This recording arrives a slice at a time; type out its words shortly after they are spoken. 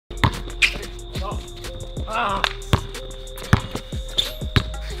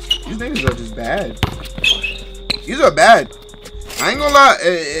These niggas are just bad. These are bad. I ain't gonna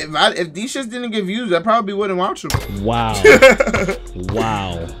lie. If these shits didn't get views, I probably wouldn't watch them. Wow.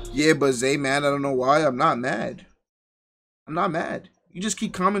 Wow. Yeah, but Zay mad. I don't know why. I'm not mad. I'm not mad. You just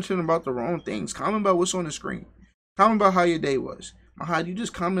keep commenting about the wrong things. Comment about what's on the screen. Comment about how your day was. Mahad, you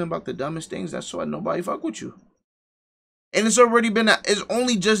just comment about the dumbest things. That's why nobody fuck with you. And it's already been, it's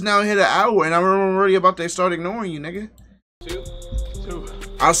only just now hit an hour, and I'm already about to start ignoring you, nigga. Two.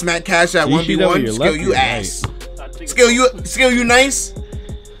 I'll smack Cash at 1v1. Skill, you ass. Skill, you nice.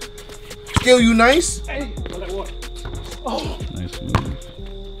 Skill, you nice. Hey, oh. Nice move.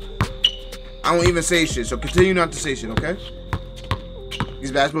 I don't even say shit, so continue not to say shit, okay?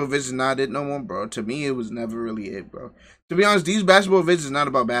 These basketball vids is not it no more, bro. To me, it was never really it, bro. To be honest, these basketball vids is not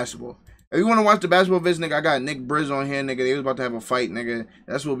about basketball. If you want to watch the basketball vids, nigga, I got Nick Briz on here, nigga. They was about to have a fight, nigga.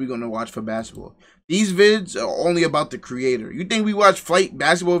 That's what we gonna watch for basketball. These vids are only about the creator. You think we watch Flight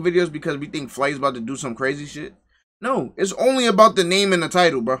basketball videos because we think Flight's about to do some crazy shit? No, it's only about the name and the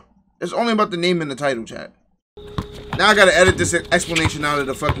title, bro. It's only about the name and the title, chat. Now I gotta edit this explanation out of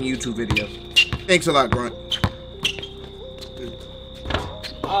the fucking YouTube video. Thanks a lot, Grunt.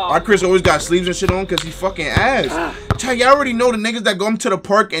 Why Chris always got sleeves and shit on? Because he fucking ass. Chat, y'all already know the niggas that go to the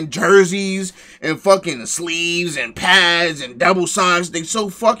park in jerseys and fucking sleeves and pads and double socks. They so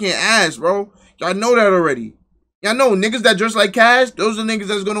fucking ass, bro. Y'all know that already. Y'all know niggas that dress like Cash, those are niggas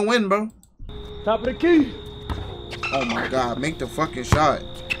that's gonna win, bro. Top of the key. Oh my god, make the fucking shot.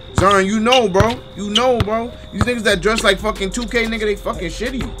 Zarin, you know, bro. You know, bro. These niggas that dress like fucking 2K, nigga, they fucking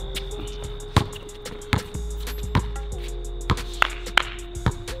shitty.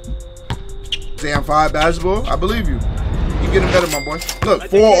 Say I'm 5 basketball? I believe you. You getting better, my boy. Look,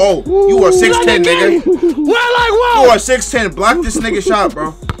 4-0. You are 6'10", nigga. You are 6'10". Block this nigga shot,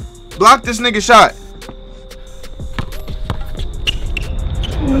 bro. Block this nigga shot.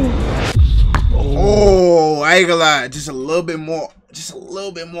 Oh, I ain't gonna lie. Just a little bit more. Just a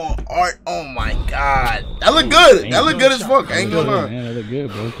little bit more art. Oh my god. That look good. That look good as fuck. I ain't gonna lie. Man, that look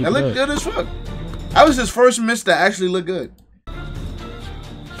good, bro. That look good as fuck. That was his first miss that actually looked good.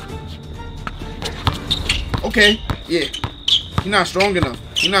 Okay. Yeah. He's not strong enough.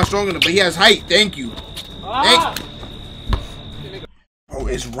 He's not strong enough, but he has height. Thank you. Oh,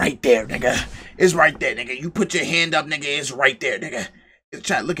 it's right there, nigga. It's right there, nigga. You put your hand up, nigga. It's right there, nigga.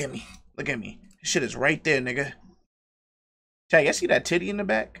 Chat, look at me. Look at me. This shit is right there, nigga. Chat, you see that titty in the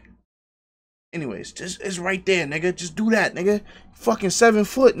back? Anyways, just it's right there, nigga. Just do that, nigga. Fucking 7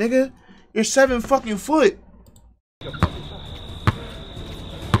 foot, nigga. You're 7 fucking foot.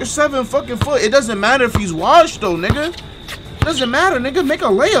 You're 7 fucking foot. It doesn't matter if he's washed though, nigga. It doesn't matter, nigga. Make a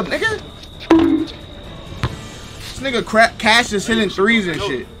layup, nigga. This nigga Cash is hitting threes and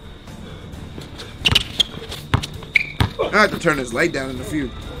shit. I have to turn this light down in a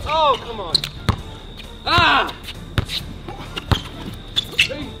few. Oh, come on. Ah!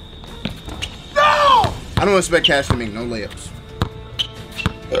 No! I don't expect Cash to make no layups.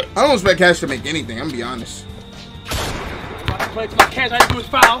 I don't expect Cash to make anything, I'm gonna be honest. Play to my Cash, I didn't do his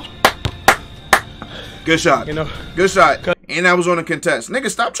foul. Good shot. You know. Good shot. And I was on a contest. Nigga,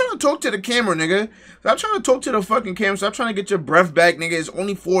 stop trying to talk to the camera, nigga. Stop trying to talk to the fucking camera. Stop trying to get your breath back, nigga. It's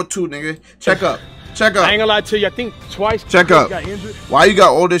only 4-2, nigga. Check up. Check up. I ain't gonna lie to you. I think twice. Check up. Got injured. Why you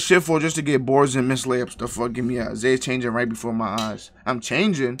got all this shit for just to get boards and miss layups? The fuck, give me out. Zay's changing right before my eyes. I'm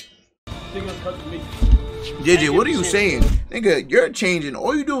changing. JJ, what are you saying? Nigga, you're changing.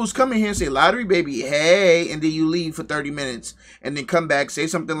 All you do is come in here and say, lottery baby, hey, and then you leave for 30 minutes. And then come back, say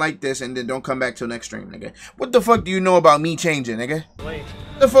something like this, and then don't come back till next stream, nigga. What the fuck do you know about me changing, nigga? What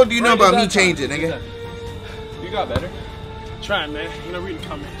the fuck do you know about me changing, nigga? You got better. Trying, man. You know, reading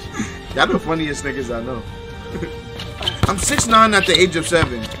comments. Y'all the funniest niggas I know. I'm 6'9" at the age of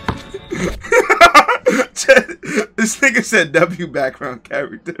 7. This nigga said W background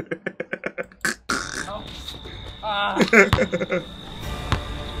character.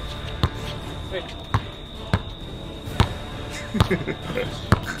 Hey.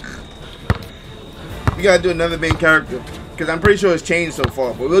 We gotta do another main character. Because I'm pretty sure it's changed so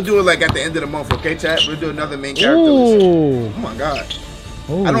far. But we'll do it like at the end of the month, okay, chat? We'll do another main character. Ooh. Oh my god.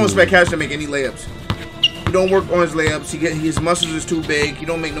 Ooh. I don't expect Cash to make any layups. He don't work on his layups. His muscles is too big. He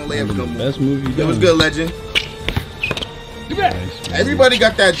don't make no layups no more. Best move you done. It was good, legend. Nice, everybody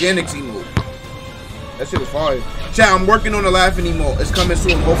got that Janix emote. That shit was fire. Chat, I'm working on the laughing emote. It's coming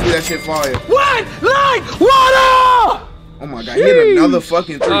soon. Hopefully that shit fire. What? Like water! Oh my god, he hit another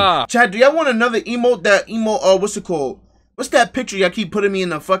fucking 3. Chat, do y'all want another emote? That emote, what's it called? What's that picture y'all keep putting me in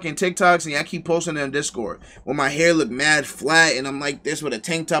the fucking TikToks and y'all keep posting it on Discord? Where my hair look mad flat and I'm like this with a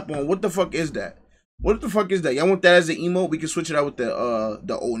tank top on. What the fuck is that? What the fuck is that? Y'all want that as an emote? We can switch it out with the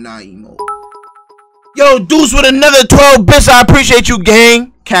 09 emote. Yo, Deuce with another 12 bits. I appreciate you,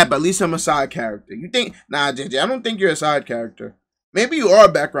 gang. Cap, at least I'm a side character. You think? Nah, JJ, I don't think you're a side character. Maybe you are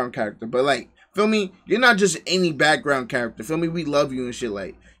a background character, but like, feel me? You're not just any background character. Feel me? We love you and shit.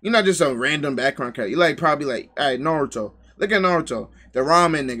 Like, you're not just a random background character. You're like probably like, all right, Naruto. Look at Naruto, the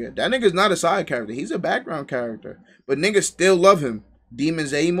ramen nigga. That nigga's not a side character. He's a background character, but niggas still love him. Demon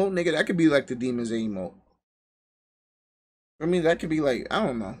Z emote, nigga. That could be like the Demon Z emote. I mean, that could be like, I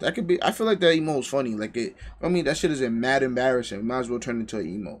don't know. That could be. I feel like that emote's funny. Like it. I mean, that shit is mad embarrassing. We might as well turn it into an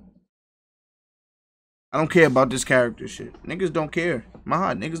emote. I don't care about this character shit. Niggas don't care.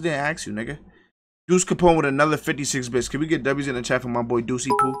 My niggas didn't ask you, nigga. Deuce Capone with another 56 bits. Can we get W's in the chat for my boy Deucey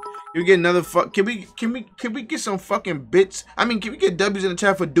Poo? Can we get another Can we get some fucking bits? I mean, can we get W's in the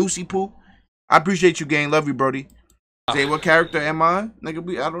chat for Deucey Poo? I appreciate you, gang. Love you, Brody. Say, what character am I?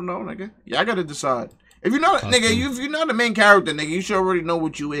 Nigga, I don't know, nigga. Yeah, I gotta decide. If you're not, nigga, if you're not the main character, nigga, you should already know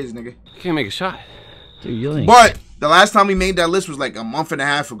what you is, nigga. You can't make a shot. Dude, you ain't. But the last time we made that list was like a month and a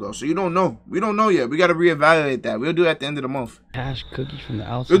half ago, so you don't know. We don't know yet. We gotta reevaluate that. We'll do it at the end of the month. Cash cookies from the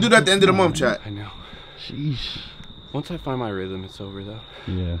outside. We'll do that at the end of the month, chat. I know. Sheesh. Once I find my rhythm, it's over though.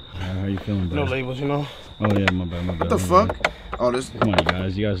 Yeah. How you feeling, bro? No labels, you know. Oh yeah, my bad. What the fuck? Oh, this. Come on,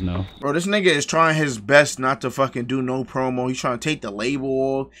 guys. You guys know. Bro, this nigga is trying his best not to fucking do no promo. He's trying to take the label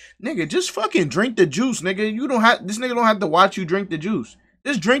off. Nigga, just fucking drink the juice, nigga. You don't have. This nigga don't have to watch you drink the juice.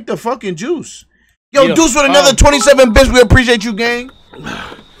 Just drink the fucking juice. Yo, Deuce with another 27 bits. We appreciate you, gang.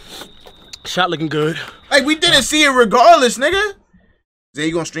 Shot looking good. Like, we didn't see it regardless, nigga. Zay,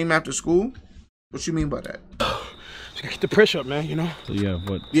 you gonna stream after school? What you mean by that? Just gotta get the pressure up, man, you know? So yeah,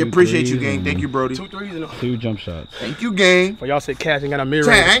 what? We appreciate you, gang. Thank you, Brody. 2 threes and 2 jump shots. Thank you, gang. For y'all say Cash ain't got a mirror.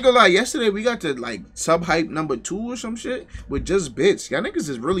 Chat, I ain't gonna lie. Yesterday, we got to, like, sub-hype number 2 or some shit with just bits. Y'all niggas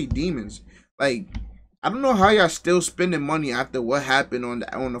is really demons. Like, I don't know how y'all still spending money after what happened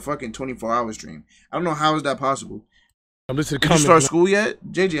on the fucking 24-hour stream. I don't know how is that possible. I'm listening to Did you start school yet?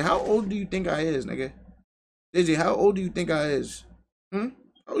 JJ, how old do you think I is, nigga? JJ, how old do you think I is? How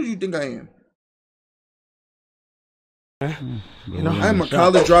old do you think I am? You know, I'm a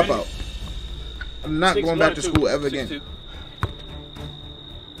college dropout. I'm not 6'1" going back to 2. school ever 6'2". again.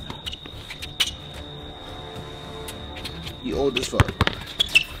 You old as fuck.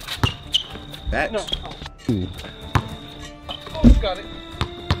 Facts. No. Oh, you got it.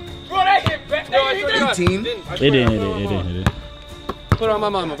 Bro, that hit back. No, I 18? It didn't. Put it on my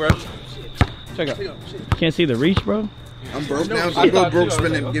mama, bro. Check out. Can't see the reach, bro. I'm broke now, so I go broke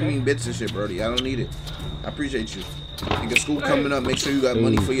spending, give me bits and shit, Brody. I don't need it. I appreciate you. Nigga, school coming up. Make sure you got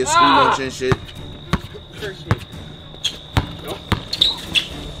money for your school lunch and shit.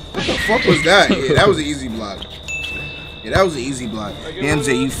 What the fuck was that? Yeah, that was an easy block. Yeah, that was an easy block.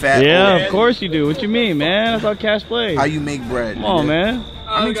 Hamza, you fat. Yeah, old. of course you do. What you mean, man? That's how Cash plays. How you make bread? Come on, man.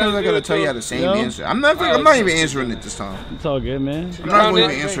 How many times I gotta tell you the same Yo. answer? I'm not even answering it this time. It's all good, man. I'm not going to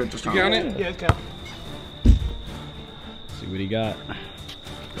even answer it this You count time. it? Yeah, it's count. See what he got.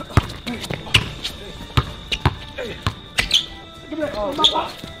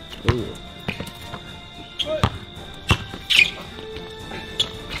 Ooh.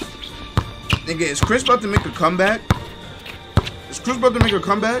 Nigga, is Chris about to make a comeback? Is Chris about to make a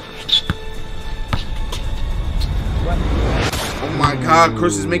comeback? Oh my god,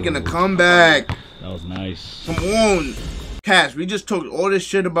 Chris is making a comeback. That was nice. Come on. Cash, we just talked all this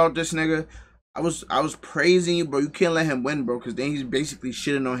shit about this nigga. I was praising you, bro. You can't let him win, bro, because then he's basically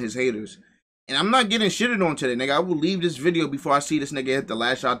shitting on his haters. And I'm not getting shitted on today, nigga. I will leave this video before I see this nigga hit the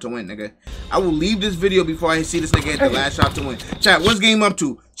last shot to win, nigga. I will leave this video before I see this nigga hit the last shot to win. Chat, what's game up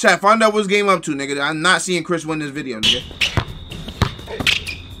to? Chat, find out what's game up to, nigga. I'm not seeing Chris win this video, nigga.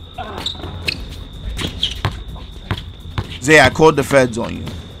 Zay, I called the feds on you.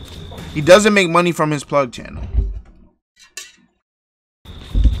 He doesn't make money from his plug channel.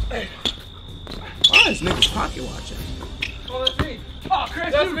 Why is niggas pocket watching? Oh, that's me. Oh,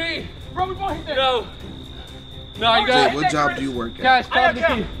 Chris, that's me. Bro, we both hit that. No. No, you got Zay, it. what job do you work at? Guys, top of the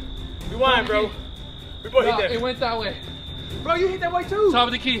key. We won, bro. We both hit that. It went that way. Bro, you hit that way too. Top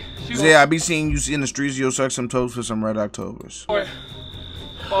of the key. Zay, I be seeing you in the streets. You'll suck some toes for some Red Octobers. The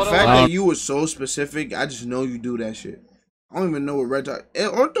The fact that you were so specific, I just know you do that shit. I don't even know what Red Dot.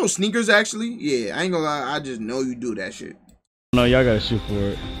 Aren't those sneakers actually? Yeah, I ain't gonna lie. I just know you do that shit. No, y'all gotta shoot for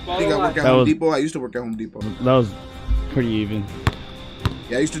it. I think I work at Home Depot. I used to work at Home Depot. That was pretty even.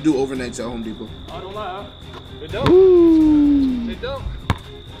 Yeah, I used to do overnights at Home Depot. I don't lie. They don't. Ooh. They don't.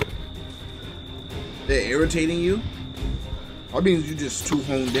 They're irritating you? That means you just too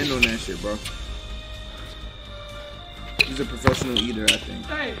honed in on that shit, bro. He's a professional eater, I think.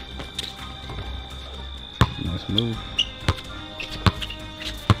 Hey. Nice move.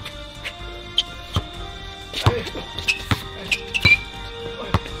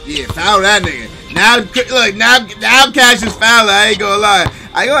 Yeah, foul that nigga. Now, look, now Cash is fouling. I ain't gonna lie.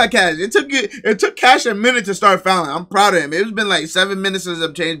 I ain't gonna lie, Cash. It took Cash a minute to start fouling. I'm proud of him. It's been like 7 minutes since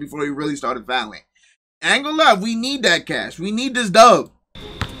I've changed before he really started fouling. I ain't gonna lie. We need that, Cash. We need this dub.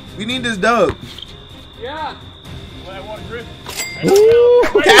 We need this dub. Yeah. What I want, Chris.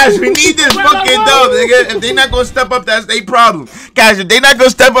 Cash, we need this fucking dub, nigga. If they not gonna step up, that's their problem. Cash, if they not gonna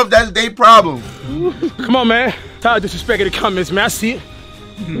step up, that's their problem. Come on, man. How disrespected the comments, man. I see it.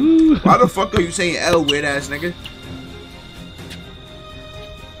 Why the fuck are you saying L, weird ass nigga?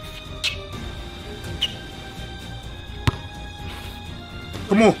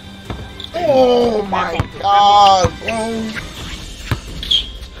 Come on. Oh my god, bro.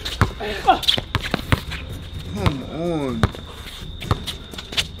 Come on.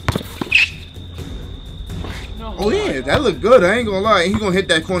 Oh yeah, that looked good. I ain't gonna lie. He gonna hit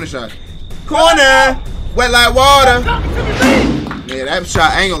that corner shot. Corner! Wet like water. Yeah, that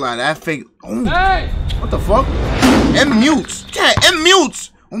shot, I ain't gonna lie. That fake. Oh. Hey! What the fuck? M mutes. Yeah, M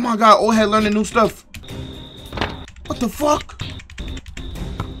mutes. Oh my god, old head learning new stuff. What the fuck?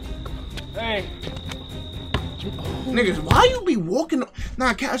 Hey. Niggas, why you be walking?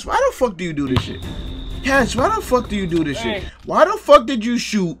 Nah, Cash, why the fuck do you do this shit? Cash, why the fuck do you do this shit? Why the fuck did you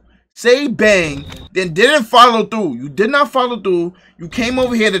shoot, say bang, then didn't follow through? You did not follow through. You came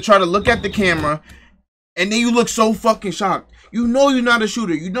over here to try to look at the camera, and then you look so fucking shocked. You know you're not a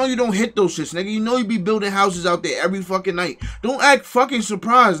shooter. You know you don't hit those shits, nigga. You know you be building houses out there every fucking night. Don't act fucking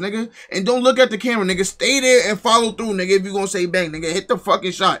surprised, nigga. And don't look at the camera, nigga. Stay there and follow through, nigga. If you gonna say bang, nigga, hit the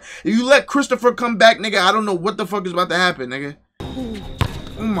fucking shot. If you let Kristopher come back, nigga, I don't know what the fuck is about to happen, nigga.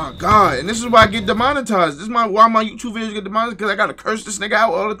 Oh my god. And this is why I get demonetized. This is why my YouTube videos get demonetized, because I gotta curse this nigga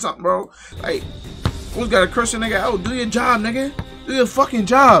out all the time, bro. Like, always gotta curse a nigga out. Do your job, nigga. Do your fucking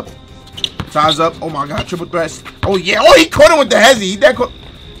job. Size up. Oh my god, triple threats. Oh yeah. Oh, he caught him with the hezzy. He that caught.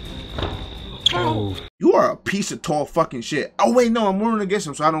 Oh. You are a piece of tall fucking shit. Oh wait, no, I'm rooting against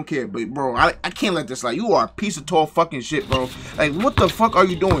him, so I don't care. But bro, I can't let this slide. You are a piece of tall fucking shit, bro. Like, what the fuck are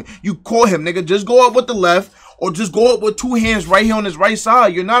you doing? You caught him, nigga. Just go up with the left, or just go up with two hands right here on his right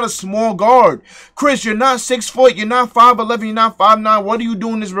side. You're not a small guard. Chris, you're not 6 foot. You're not 5'11". You're not 5'9". What are you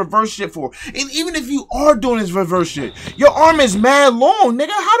doing this reverse shit for? And even if you are doing this reverse shit, your arm is mad long, nigga.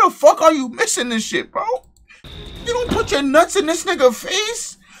 How the fuck are you missing this shit, bro? You don't put your nuts in this nigga's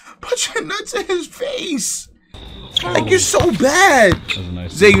face. Put your nuts in his face. Like, you're so bad.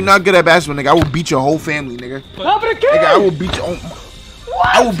 Nice Zay, you're not good at basketball, nigga. I will beat your whole family, nigga. Nigga, I will beat your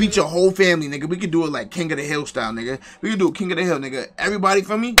I will beat your whole family, nigga. We could do it like King of the Hill style, nigga. We could do it King of the Hill, nigga. Everybody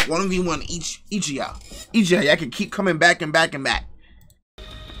from me, 1v1 each of y'all. Each of y'all can keep coming back and back and back.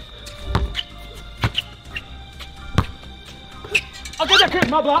 I'll get that kid,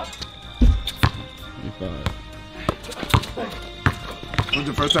 my block. When's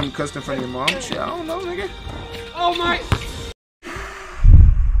the first time you cussed in front of your mom? Shit, I don't know, nigga. Oh my.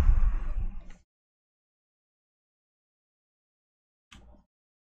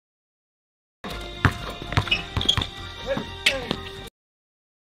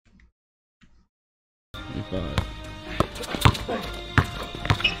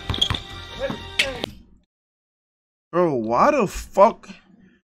 Bro, why the fuck?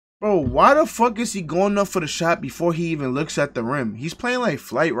 Bro, why the fuck is he going up for the shot before he even looks at the rim? He's playing like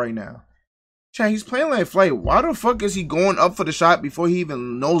Flight right now. Chat, he's playing like Flight. Why the fuck is he going up for the shot before he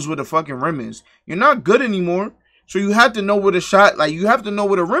even knows where the fucking rim is? You're not good anymore. So you have to know where the shot, like, you have to know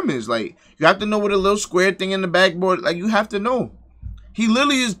where the rim is. Like, you have to know where the little square thing in the backboard, like, you have to know. He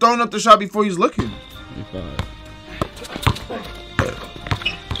literally is throwing up the shot before he's looking.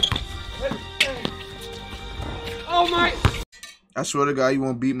 Oh my. I swear to God, you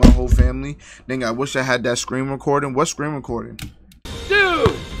won't beat my whole family. Dang, I wish I had that screen recording. What screen recording?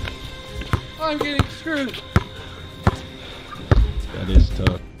 Dude! I'm getting screwed. That is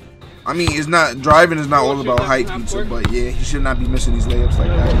tough. I mean, it's not, driving is not all about height, pizza, but yeah, he should not be missing these layups like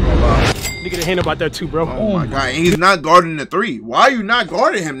that. Nigga, the hand about that too, bro. Oh my God, and he's not guarding the three. Why are you not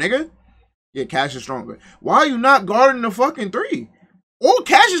guarding him, nigga? Yeah, Cash is stronger. Why are you not guarding the fucking three? All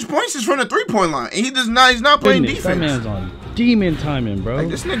Cash's points is from the 3-point line, and he does not. He's not playing defense. That man's on demon timing, bro. Like,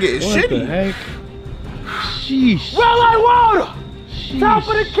 this nigga is what shitty. The heck? Sheesh. Well, I water. Top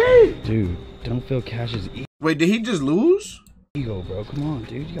of the key. Dude, don't feel Cash's Wait, did he just lose? ego, bro. Come on,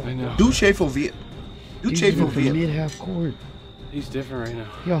 dude. You I know. Do Shea for Viet. Do Shea for Viet. Mid half court. He's different right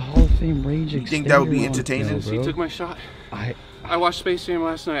now. You got Hall of Fame range. You think that would be entertaining? He took my shot. I watched Space Jam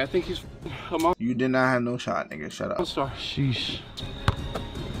last night. I think he's a monster. You did not have no shot, nigga. Shut up. Star. Sheesh.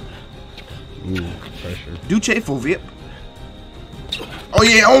 Ooh, pressure. Duce for VIP. Oh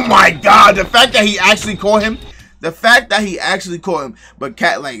yeah, oh my god, the fact that he actually caught him. The fact that he actually caught him, but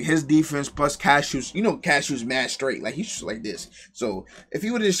Cat, like, his defense plus Cashew's, you know, Cashew's mad straight. Like, he's just like this. So, if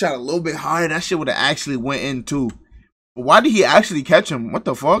he would have just shot a little bit higher, that shit would have actually went in, too. But why did he actually catch him? What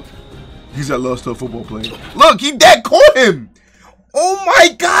the fuck? He's a lost to a football player. Look, he dead caught him. Oh, my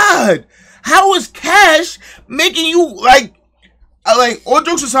God. How is Cash making you, like, all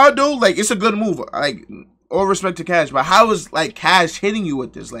jokes aside, though, like, it's a good move. Like, all respect to Cash, but how is, like, Cash hitting you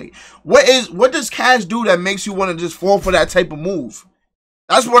with this? Like, what does Cash do that makes you want to just fall for that type of move?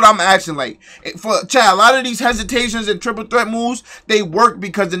 That's what I'm asking. Like, for Chad, a lot of these hesitations and triple threat moves, they work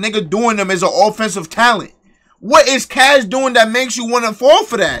because the nigga doing them is an offensive talent. What is Cash doing that makes you want to fall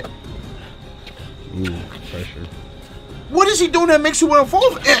for that? Ooh, pressure. What is he doing that makes you want to fall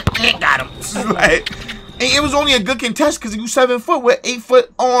for it? Got him. Like, it was only a good contest because you 7 foot with 8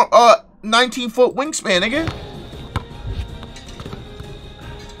 foot on 19-foot wingspan, nigga.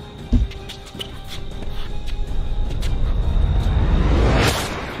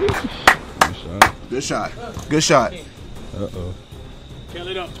 Good shot. Good shot. Uh-oh. Can't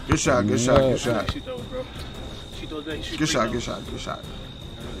let up. Good shot. Good shot. Good shot. Shoot those, bro. Shoot those back. Shoot Good shot. Good shot. Good shot.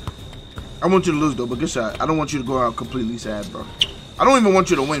 I want you to lose, though, but good shot. I don't want you to go out completely sad, bro. I don't even want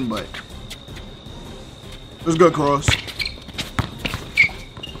you to win, but it's good, Cross.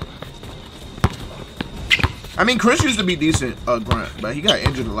 I mean, Chris used to be decent, Grunt, but he got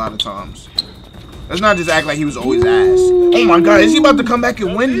injured a lot of times. Let's not just act like he was always ass. Oh my God, is he about to come back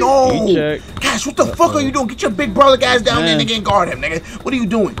and win? No! Cash, what the fuck are you doing? Get your big brolic ass down there, nigga, and guard him, nigga. What are you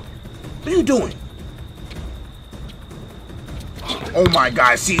doing? What are you doing? Oh my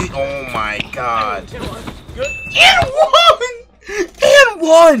God, see? Oh my God. And one! And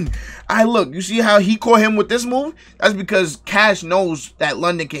one! Look, you see how he caught him with this move? That's because Cash knows that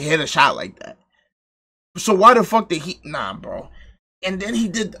London can hit a shot like that. So why the fuck did he? Nah, bro. And then he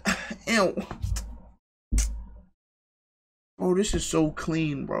did. Ew. Bro, this is so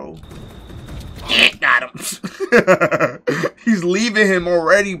clean, bro. Got him. He's leaving him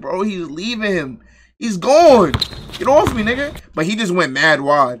already, bro. He's leaving him. He's gone. Get off me, nigga. But he just went mad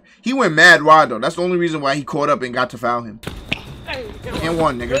wide. He went mad wide, though. That's the only reason why he caught up and got to foul him. And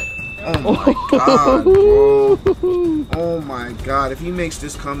one, nigga. Oh my God, bro. Oh my God. If he makes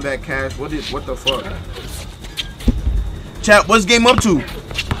this comeback, Cash, what the fuck? Chat, what's game up to?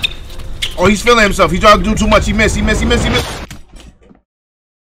 Oh, he's feeling himself. He tried to do too much. He missed. He missed. He missed. He missed.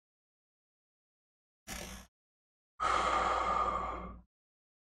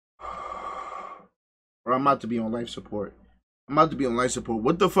 Bro, I'm about to be on life support. I'm about to be on life support.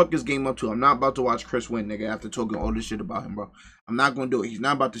 What the fuck is game up to? I'm not about to watch Chris win, nigga, after talking all this shit about him, bro. I'm not going to do it. He's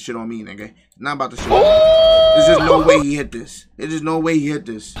not about to shit on me, nigga. He's not about to shit on me. There's just no way he hit this. There's just no way he hit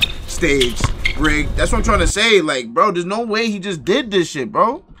this. Staged. Rigged. That's what I'm trying to say. Like, bro, there's no way he just did this shit,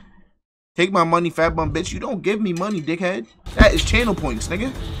 bro. Take my money, fat bum bitch. You don't give me money, dickhead. That is channel points,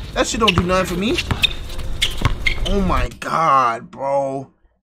 nigga. That shit don't do nothing for me. Oh my God, bro.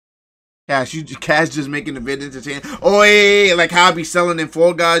 Cash just making the vid entertaining. Oh yeah, like how I be selling in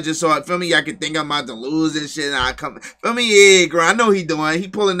Fall Guys just so I feel me. I can think I'm about to lose and shit. And I come, feel me, yeah, girl. I know he doing. He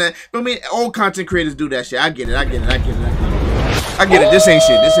pulling that. Feel me. All content creators do that shit. I get it. I get it. I get it. I get it. This ain't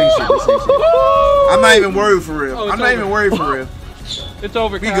shit. This ain't shit. This ain't shit. I'm not even worried for real. I'm not even worried for real. It's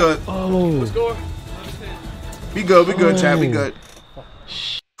over. Be good. Oh. Score. Be good. Be good, Chad. Be good.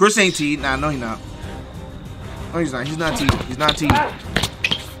 Chris ain't T. Nah, no, he not. No, he's not. He's not T. He's not T.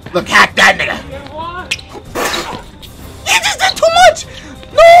 Look, hack that nigga. He just did too much.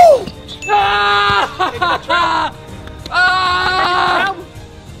 No.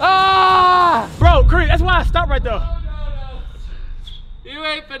 Bro, Creed, that's why I stopped right there. You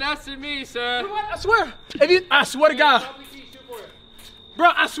ain't finessing me, sir. I swear. I swear to God.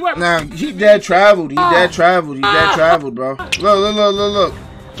 Bro, I swear. Nah, he dead traveled. He dead traveled. He dead traveled, bro. Look.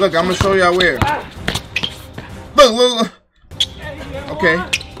 Look, I'm gonna show y'all where. Look. Okay.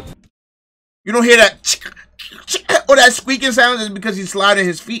 You don't hear that or that squeaking sound is because he's sliding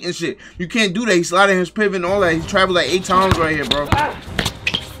his feet and shit. You can't do that. He's sliding his pivot and all that. He's traveled like 8 times right here, bro.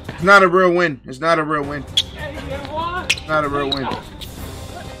 It's not a real win. It's not a real win. It's not a real win.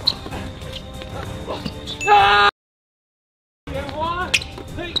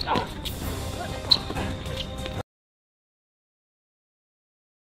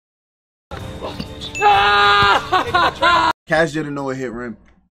 Cash didn't know it hit rim.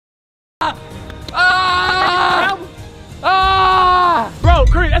 Bro,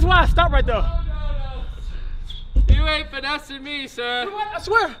 Creed, that's why I stopped right there. You ain't finessing me, sir. I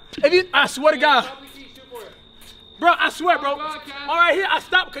swear. I swear to God. Bro, I swear, bro. God, All right, here, I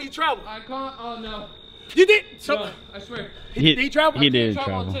stopped because you traveled. I can't. Oh no. You did? So, No, I swear. did he travel? He did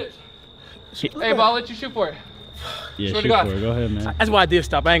Travel on travel. tips. Hey, but I'll let you shoot for it. Yeah, Swear to shoot God. for it. Go ahead, man. That's why I did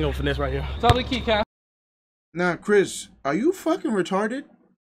stop. I ain't gonna finesse right here. Top of the key, Cap. Nah, Chris, are you fucking retarded?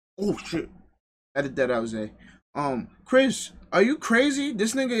 Oh shit. Edit that out, Zay. Chris, are you crazy?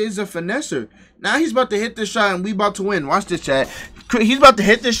 This nigga is a finesser. Now he's about to hit this shot and we about to win. Watch this, chat. He's about to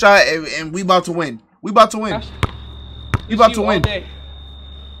hit this shot and we about to win. We about to win. We about to win. This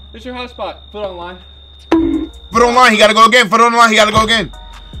is your hot spot. Foot on line. Foot on line, he gotta go again. Foot on the line, he gotta go again.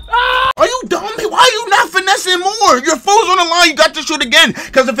 Are you dumb? Why are you not finessing more? Your foot's on the line, you got to shoot again.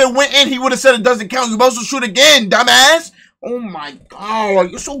 Because if it went in, he would have said it doesn't count. You're supposed to shoot again, dumbass. Oh my god,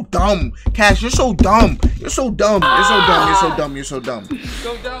 you're so dumb. Cash, you're so dumb. You're so dumb. You're so dumb. You're so dumb. You're so dumb.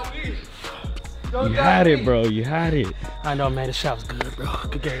 Don't doubt me. You had it, bro. You had it. I know, man. This shot was good, bro.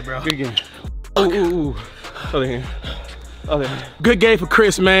 Good game, bro. Good game. Ooh. Other hand. Other hand. Good game for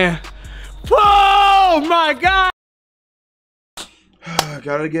Chris, man. Oh my god.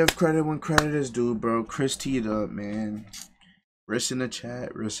 Gotta give credit when credit is due, bro. Chris teed up, man. Risk in the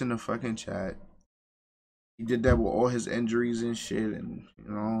chat. Risk in the fucking chat. He did that with all his injuries and shit, and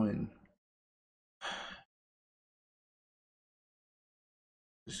you know, and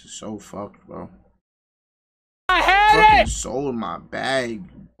this is so fucked, bro. I had Fucking it. sold my bag,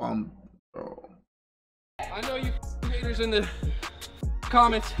 bum, bro. I know you haters in the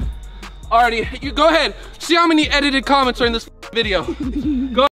comments already. You go ahead. See how many edited comments are in this video.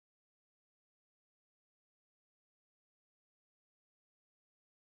 Go.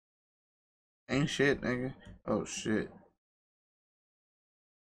 Ain't shit, nigga. Oh shit.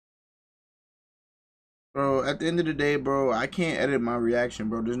 Bro, at the end of the day, bro, I can't edit my reaction,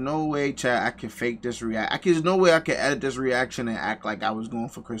 bro. There's no way, chat, I can fake this react. There's no way I can edit this reaction and act like I was going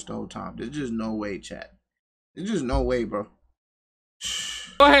for Chris the whole time. There's just no way, chat. There's just no way, bro.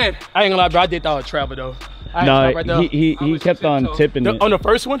 Go ahead. I ain't gonna lie, bro. I did thought travel though. No, right there. he kept on tipping it. On the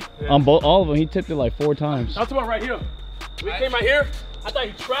first one? On all of them, he tipped it like 4 times. I'm talking about right here. We came right here. I thought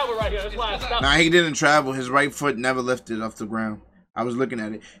he traveled right here. That's why I stopped. Nah, he didn't travel. His right foot never lifted off the ground. I was looking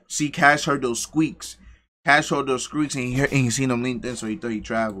at it. See, Cash heard those squeaks. Cash heard those squeaks and he seen them lean in, so he thought he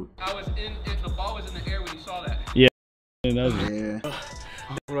traveled. I was in. The ball was in the air when you saw that. Yeah. That was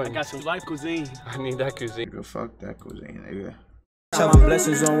Yeah. I got some life cuisine. I need that cuisine. Nigga, fuck that cuisine, nigga. Count my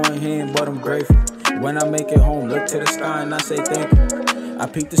blessings on one hand, but I'm grateful. When I make it home, look to the sky and I say thank you. I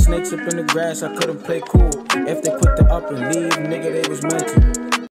peeked the snakes up in the grass, I couldn't play cool. If they quit the up and leave, nigga, they was meant to.